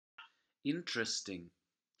Interesting.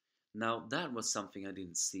 Now that was something I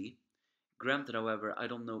didn't see. Granted, however, I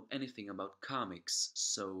don't know anything about comics,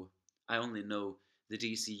 so I only know the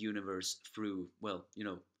DC universe through, well,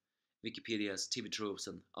 Wikipedia's TV tropes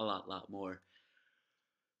and a lot more.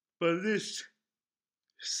 But this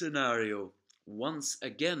scenario once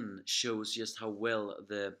again shows just how well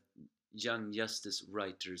the Young Justice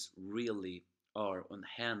writers really are on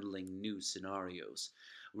handling new scenarios.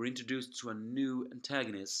 We're introduced to a new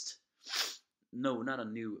antagonist. No, not a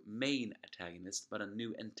new main antagonist, but a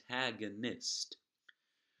new antagonist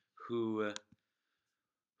who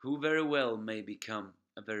who very well may become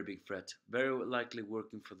a very big threat, very likely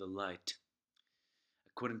working for the light.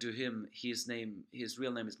 According to him, his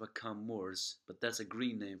real name is Macam Morse, but that's a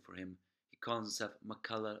green name for him. He calls himself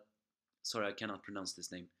Makala. Sorry, I cannot pronounce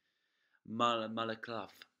this name. Malaklaf.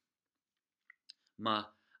 Ma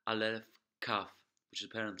Aleph Kaf, which is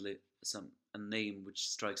apparently a name which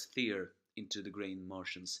strikes fear into the green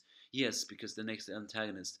Martians. Yes, because the next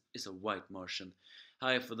antagonist is a white Martian.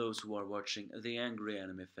 Hi for those who are watching The Angry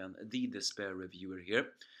Anime Fan, the Despair Reviewer here,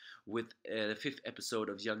 with the 5th episode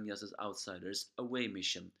of Young Justice Outsiders Away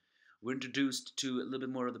Mission. We're introduced to a little bit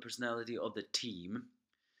more of the personality of the team,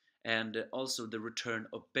 and also the return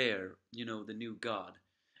of Bear, the new god.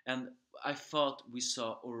 And I thought we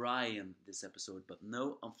saw Orion this episode, but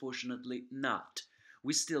no, unfortunately not.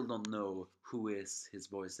 We still don't know who is his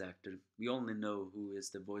voice actor. We only know who is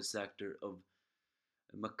the voice actor of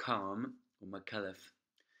Macam, or McAuliffe.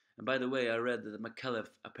 And by the way, I read that McAuliffe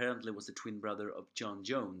apparently was the twin brother of John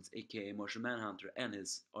Jones, aka Martian Manhunter, and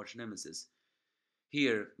his arch nemesis.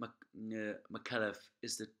 Here, McAuliffe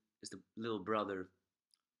is the little brother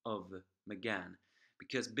of McGann,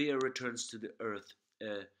 because Bear returns to the Earth,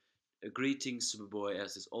 greeting Superboy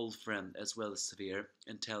as his old friend as well as Sphere,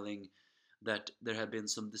 and telling that there had been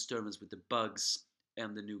some disturbance with the bugs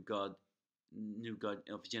and the new god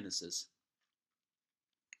of Genesis.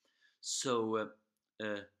 So,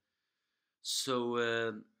 uh,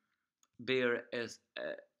 so Bear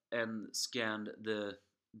and scanned the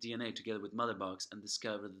DNA together with Motherbox and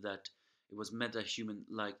discovered that it was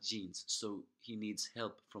meta-human-like genes, so he needs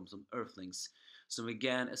help from some Earthlings. So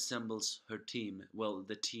McGann assembles her team, well,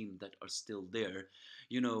 the team that are still there,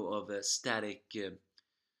 of Static,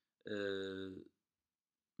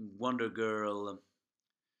 Wonder Girl,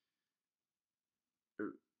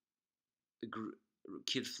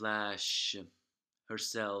 Kid Flash,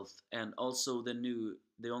 herself, and also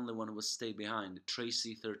the only one who was stayed behind,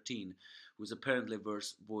 Tracy 13, who's apparently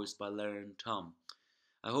voiced by Larry and Tom.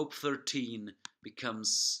 I hope 13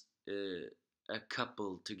 becomes a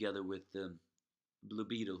couple together with Blue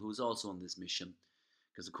Beetle, who's also on this mission.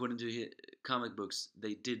 Because according to comic books,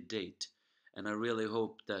 they did date. And I really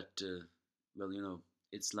hope that,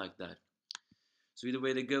 it's like that. So either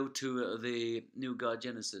way, they go to the new god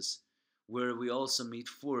Genesis, where we also meet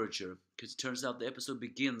Forager. Because it turns out the episode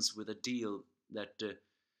begins with a deal that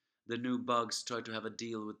the new bugs try to have a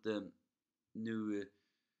deal with the new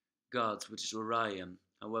gods, which is Orion.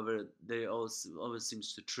 However, they always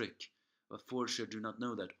seems to trick. But Forager do not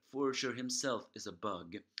know that. Forager himself is a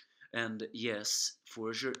bug. And yes,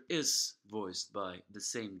 Forager is voiced by the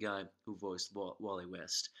same guy who voiced Wally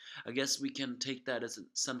West. I guess we can take that as an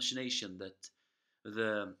assumption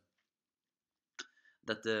the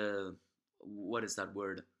that the what is that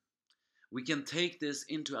word? We can take this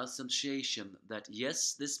into assumption that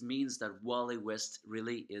yes, this means that Wally West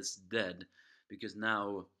really is dead, because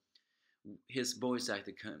now his voice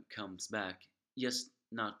actor comes back, yes,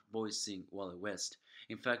 not voicing Wally West.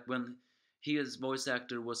 In fact, when his voice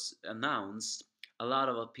actor was announced, a lot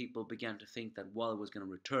of people began to think that Wally was going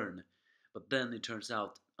to return, but then it turns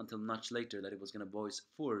out, until much later, that it was going to voice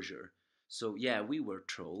Forager. So yeah, we were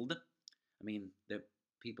trolled. I mean, the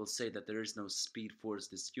people say that there is no Speed Force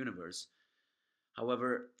this universe.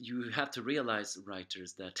 However, you have to realize,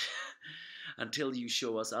 writers, that until you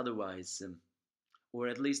show us otherwise, or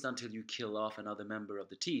at least until you kill off another member of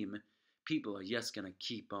the team, people are just gonna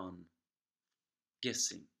keep on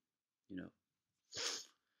guessing, you know.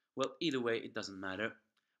 Well, either way, it doesn't matter.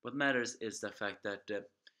 What matters is the fact that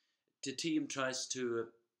the team tries to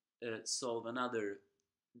solve another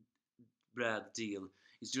bad deal.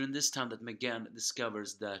 It's during this time that McGann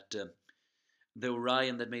discovers that the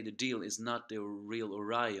Orion that made the deal is not the real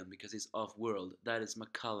Orion, because he's off-world. That is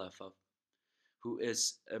McAuliffe, who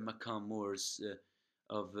is Macam Morse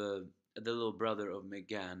of the little brother of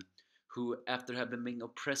McGann, who, after having been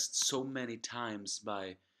oppressed so many times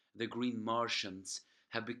by the Green Martians,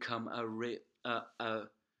 have become a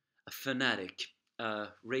fanatic, a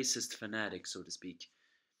racist fanatic, so to speak.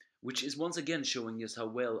 which is once again showing us how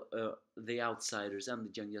well the outsiders and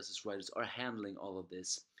the Young Justice writers are handling all of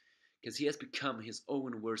this, because he has become his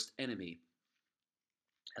own worst enemy.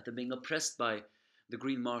 After being oppressed by the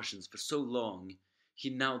Green Martians for so long, he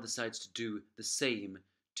now decides to do the same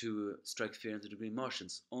to strike fear into the Green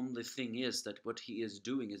Martians. Only thing is that what he is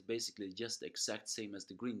doing is basically just the exact same as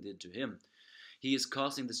the Green did to him. He is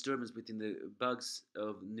causing disturbance between the bugs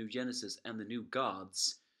of New Genesis and the New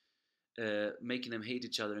Gods, making them hate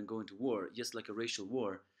each other and go into war, just like a racial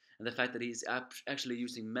war. And the fact that he's actually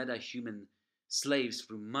using meta-human slaves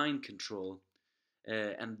through mind control,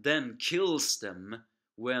 and then kills them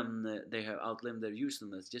when they have outlived their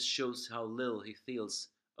usefulness, just shows how little he feels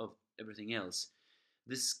of everything else.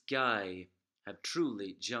 This guy have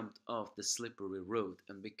truly jumped off the slippery road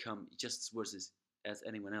and become just as worse as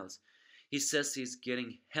anyone else. He says he's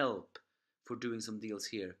getting help for doing some deals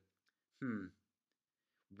here.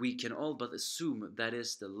 We can all but assume that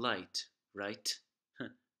is the light, right?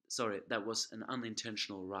 Sorry, that was an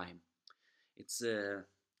unintentional rhyme. It's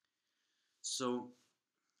so.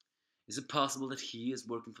 Is it possible that he is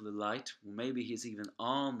working for the light? Or maybe he's even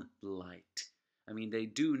on the light. I mean, they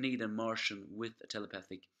do need a Martian with a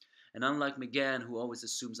telepathic. And unlike McGann, who always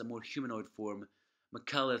assumes a more humanoid form,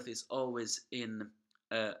 McAuliffe is always in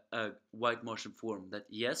a white Martian form that,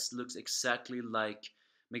 yes, looks exactly like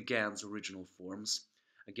McGann's original forms.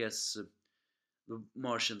 I guess the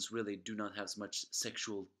Martians really do not have so much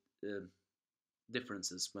sexual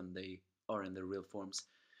differences when they are in their real forms.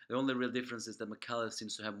 The only real difference is that McAuliffe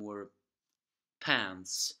seems to have more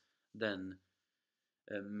pants than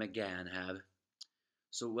McGann have.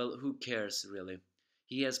 So, well, who cares, really?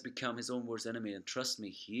 He has become his own worst enemy, and trust me,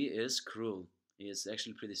 he is cruel. He is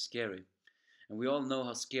actually pretty scary. And we all know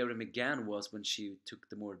how scary McGann was when she took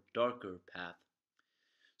the more darker path.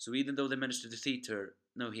 So even though they managed to defeat her,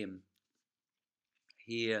 no him,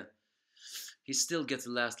 he still gets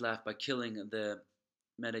the last laugh by killing the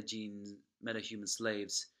metahuman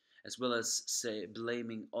slaves, as well as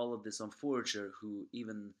blaming all of this on Forager, who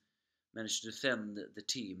even managed to defend the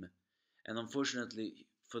team. And unfortunately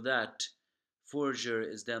for that, Forager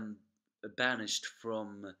is then banished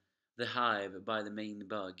from the hive by the main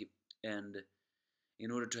bug, and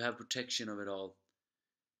in order to have protection of it all,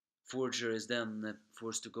 Forager is then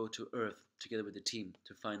forced to go to Earth together with the team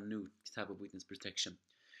to find a new type of witness protection.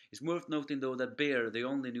 It's worth noting though that Bear, the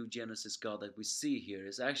only new Genesis god that we see here,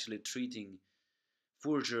 is actually treating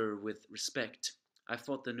Forager with respect. I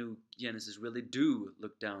thought the new Genesis really do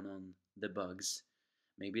look down on the bugs.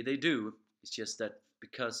 Maybe they do, it's just that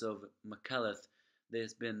because of McAuliffe,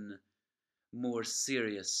 they've been more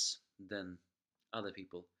serious than other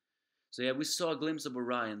people. So yeah, we saw a glimpse of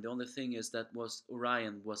Orion. The only thing is that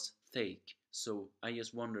Orion was fake. So I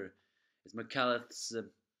just wonder, is McAuliffe's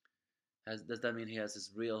does that mean he has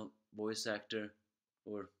his real voice actor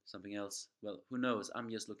or something else? Well, who knows?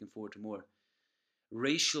 I'm just looking forward to more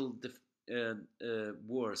racial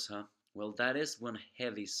wars, huh? Well, that is one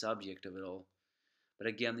heavy subject of it all. But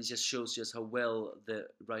again, it just shows just how well the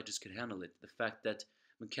writers could handle it. The fact that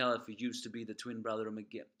McAuliffe, who used to be the twin brother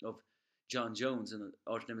of John Jones and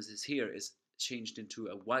arch nemesis here, is changed into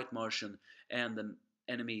a white Martian and an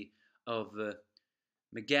enemy of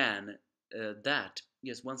McGann. That,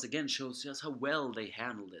 yes, once again shows just how well they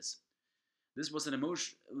handle this. This was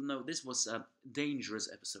this was a dangerous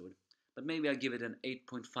episode, but maybe I give it an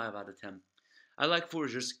 8.5 out of 10. I like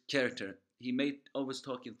Forager's character. He may always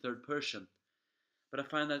talk in third person, but I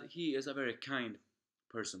find that he is a very kind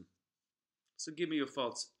person. So give me your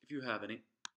thoughts if you have any.